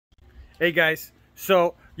Hey guys,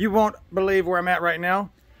 so you won't believe where I'm at right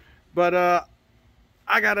now, but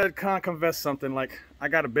I gotta kind of confess something. Like, I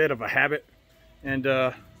got a bit of a habit, and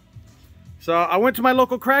so I went to my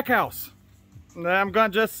local crack house. I'm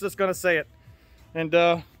gonna just gonna say it, and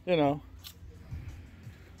you know,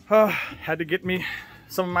 had to get me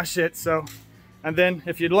some of my shit. So, and then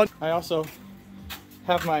if you'd look, I also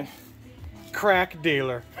have my crack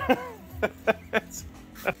dealer.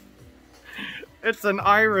 It's an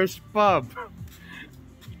Irish pub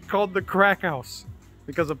called the Crack House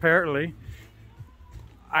because apparently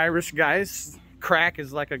Irish guys, crack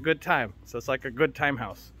is like a good time. So it's like a good time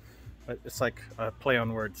house. But it's like a play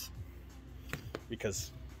on words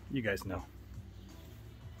because you guys know.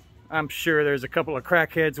 I'm sure there's a couple of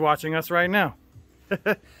crackheads watching us right now.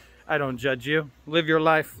 I don't judge you. Live your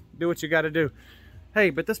life. Do what you got to do. Hey,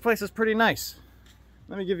 but this place is pretty nice.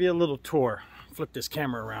 Let me give you a little tour. Flip this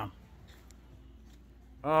camera around.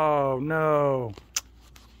 Oh no.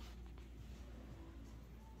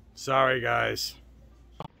 Sorry guys.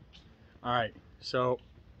 Alright, so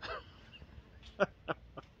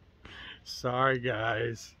sorry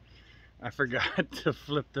guys. I forgot to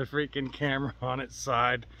flip the freaking camera on its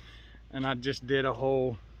side and I just did a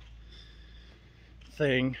whole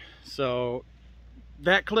thing. So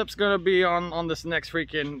that clip's gonna be on this next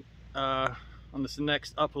freaking on this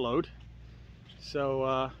next upload.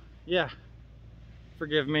 So yeah.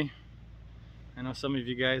 Forgive me. I know some of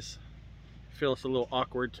you guys feel it's a little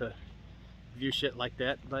awkward to view shit like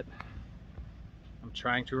that, but I'm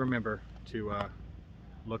trying to remember to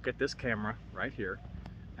look at this camera right here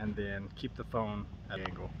and then keep the phone at an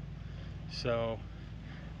angle. So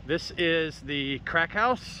this is the Crack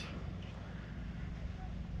House.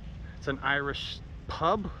 It's an Irish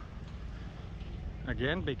pub,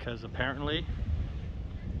 again, because apparently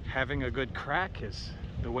having a good crack is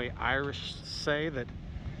the way Irish say that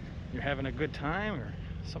you're having a good time or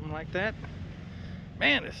something like that.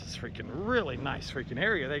 Man, this is freaking really nice freaking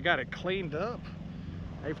area. They got it cleaned up.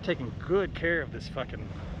 They've taken good care of this fucking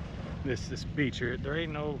this beach here. There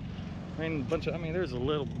ain't no bunch of, I mean, there's a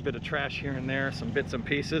little bit of trash here and there, some bits and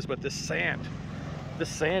pieces, but this sand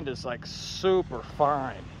is like super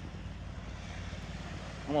fine.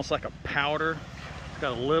 Almost like a powder. It's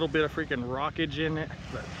got a little bit of freaking rockage in it,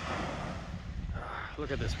 but look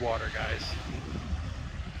at this water, guys.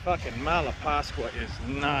 Fucking Malapascua is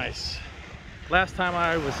nice. Last time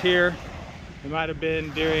I was here, it might have been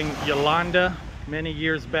during Yolanda, many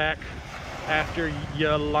years back after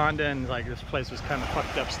Yolanda, and like this place was kind of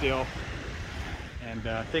fucked up still. And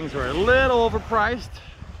things were a little overpriced.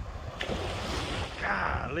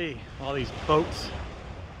 Golly, all these boats.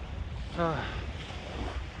 Yeah.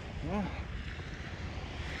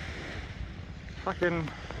 Fucking,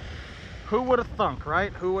 who would have thunk,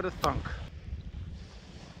 right? Who would have thunk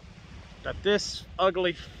that this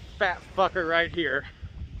ugly fat fucker right here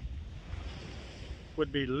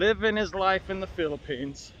would be living his life in the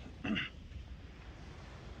Philippines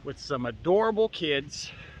with some adorable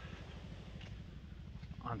kids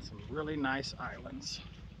on some really nice islands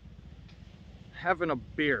having a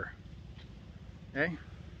beer. Okay?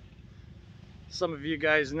 Some of you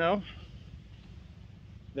guys know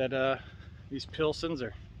that these Pilsens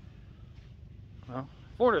are, well,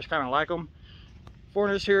 foreigners kind of like them.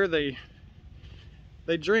 Foreigners here, they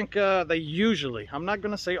drink, they usually, I'm not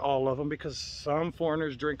going to say all of them because some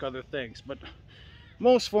foreigners drink other things, but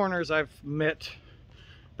most foreigners I've met,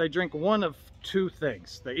 they drink one of two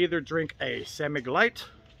things. They either drink a Samig Light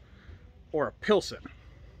or a Pilsen.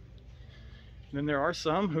 And then there are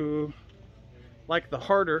some who like the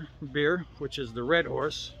harder beer, which is the Red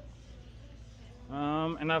Horse.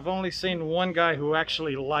 And I've only seen one guy who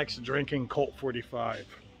actually likes drinking Colt 45.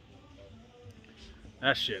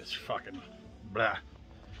 That shit is fucking blah.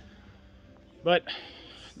 But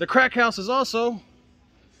the Crack House is also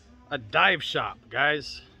a dive shop,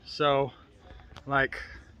 guys. So, like,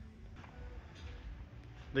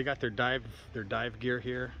 they got their dive gear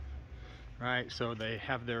here, right? So they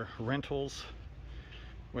have their rentals,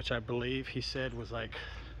 which I believe he said was like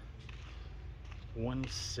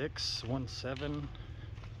 1.6, 1.7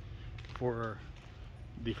 for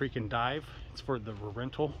the freaking dive. It's for the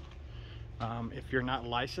rental. If you're not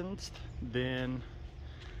licensed, then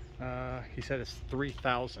he said it's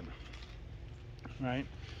 3,000, right?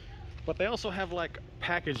 But they also have like a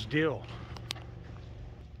package deal.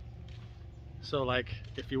 So like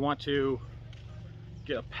if you want to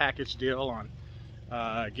get a package deal on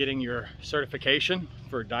getting your certification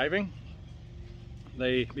for diving,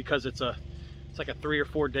 because it's like a 3 or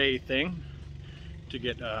 4 day thing to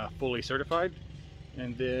get fully certified,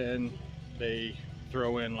 and then they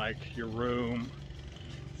throw in like your room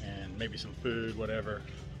and maybe some food, whatever.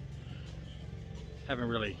 Haven't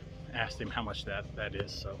really asked him how much that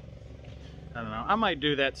is, so I don't know. I might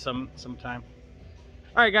do that sometime.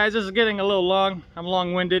 All right, guys, this is getting a little long. I'm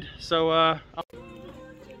long-winded, so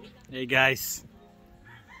hey, guys.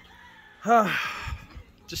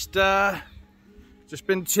 Just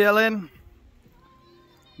been chilling.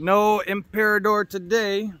 No Emperador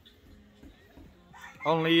today.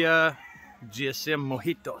 Only GSM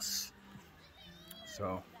mojitos.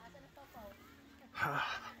 So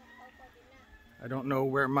I don't know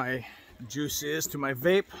where my juice is to my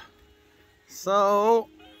vape. So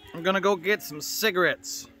I'm gonna go get some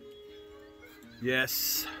cigarettes.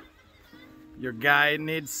 Yes. Your guy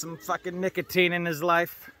needs some fucking nicotine in his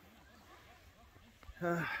life.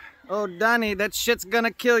 Oh, Donnie, that shit's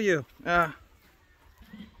gonna kill you.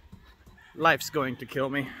 Life's going to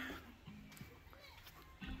kill me.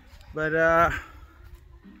 But,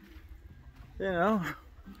 you know,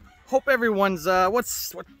 hope everyone's,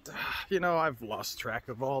 you know, I've lost track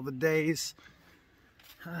of all the days.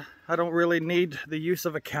 I don't really need the use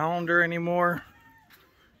of a calendar anymore.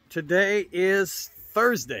 Today is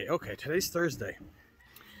Thursday. Okay, today's Thursday.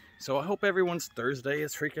 So I hope everyone's Thursday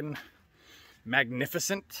is freaking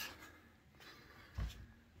magnificent.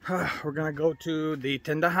 We're gonna go to the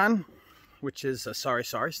Tindahan, which is a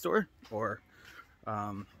sari-sari store, or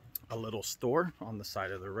a little store on the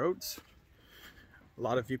side of the roads. A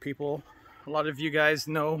lot of you guys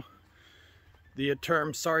know the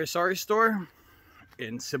term sari-sari store.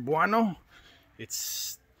 In Cebuano,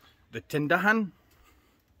 it's the Tindahan.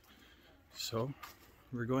 So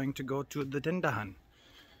we're going to go to the Tindahan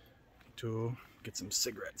to get some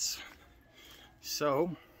cigarettes.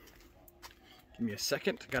 So give me a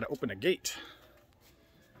second, I gotta open a gate.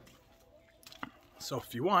 So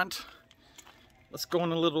if you want, let's go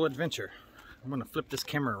on a little adventure. I'm gonna flip this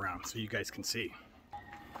camera around so you guys can see.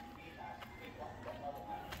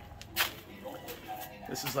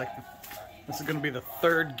 This is gonna be the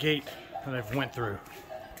third gate that I've went through.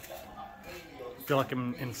 I feel like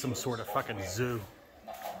I'm in some sort of fucking zoo.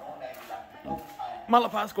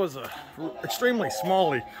 Malapascua is an extremely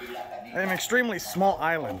small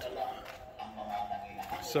island.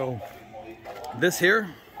 So this is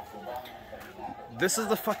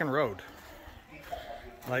the fucking road.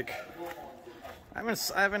 Like, I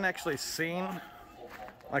haven't actually seen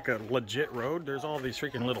like a legit road. There's all these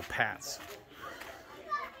freaking little paths.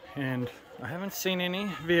 And I haven't seen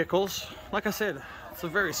any vehicles. Like I said, it's a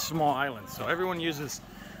very small island, so everyone uses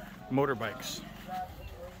motorbikes.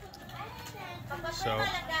 So,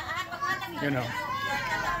 you know.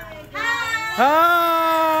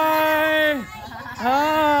 Hi!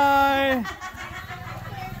 Hi!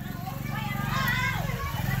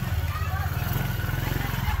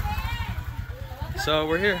 So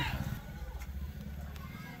we're here.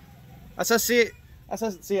 Asa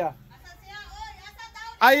siya?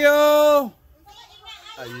 Ayo!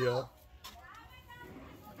 Ayo.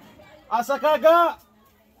 Asa kaga?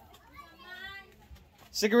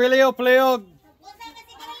 Sigarilyo, playog.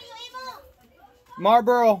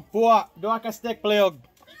 Marlboro, buwa. Dua ka stick, playog.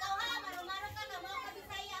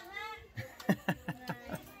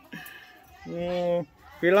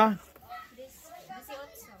 Pila?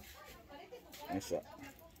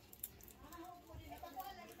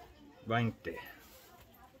 20.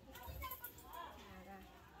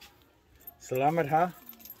 Salamat ha.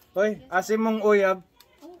 Hoy, asim mong uyab.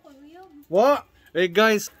 What? Hey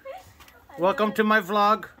guys, welcome to my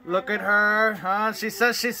vlog. Look at her, huh? She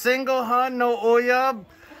says she's single, huh? No uyab.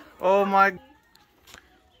 Oh my.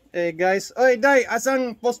 Hey guys, oy day,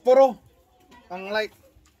 asang posporo? Ang light.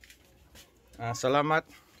 Salamat.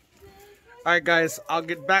 Alright guys, I'll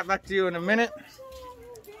get back to you in a minute.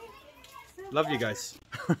 Love you guys.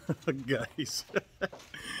 Guys,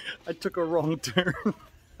 I took a wrong turn.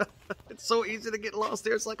 It's so easy to get lost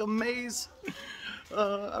there. It's like a maze.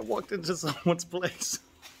 I walked into someone's place.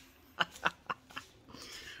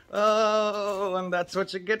 Oh, and that's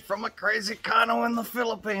what you get from a crazy cono in the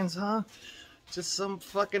Philippines, huh? Just some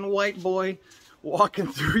fucking white boy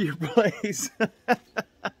walking through your place.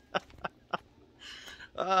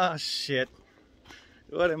 Ah, shit.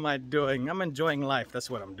 What am I doing? I'm enjoying life. That's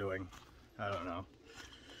what I'm doing. I don't know.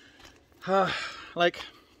 Like,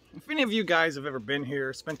 if any of you guys have ever been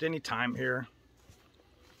here, spent any time here,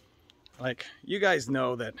 like, you guys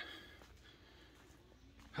know that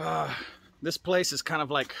this place is kind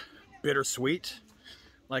of like bittersweet.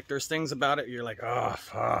 Like, there's things about it you're like, oh,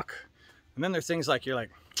 fuck. And then there's things like you're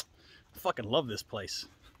like, I fucking love this place.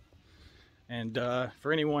 And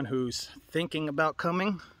for anyone who's thinking about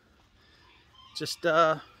coming, just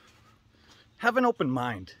have an open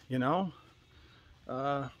mind, you know?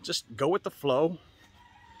 just go with the flow,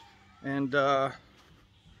 and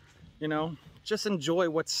you know, just enjoy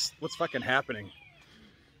what's fucking happening.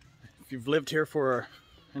 If you've lived here for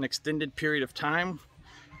an extended period of time,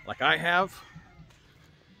 like I have,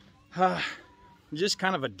 just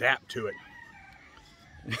kind of adapt to it.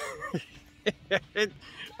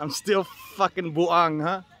 I'm still fucking buang,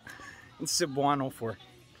 huh? And Cebuano for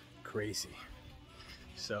crazy.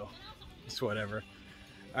 So, it's whatever.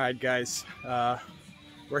 Alright guys,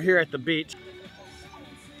 we're here at the beach,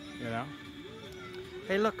 you know.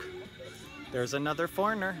 Hey look, there's another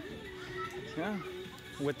foreigner, yeah,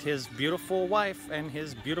 with his beautiful wife and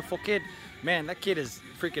his beautiful kid. Man, that kid is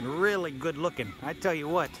freaking really good looking. I tell you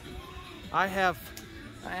what, I have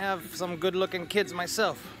some good looking kids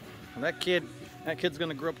myself. That kid's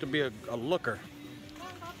gonna grow up to be a looker.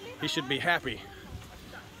 He should be happy.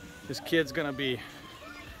 This kid's gonna be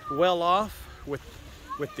well off with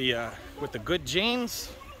the good genes,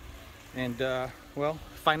 and well,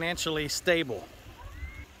 financially stable.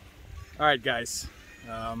 All right guys,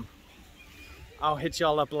 I'll hit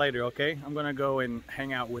y'all up later, okay? I'm gonna go and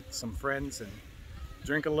hang out with some friends and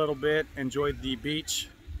drink a little bit, enjoy the beach,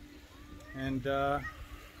 and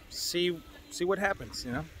see what happens,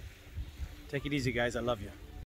 you know? Take it easy guys, I love you.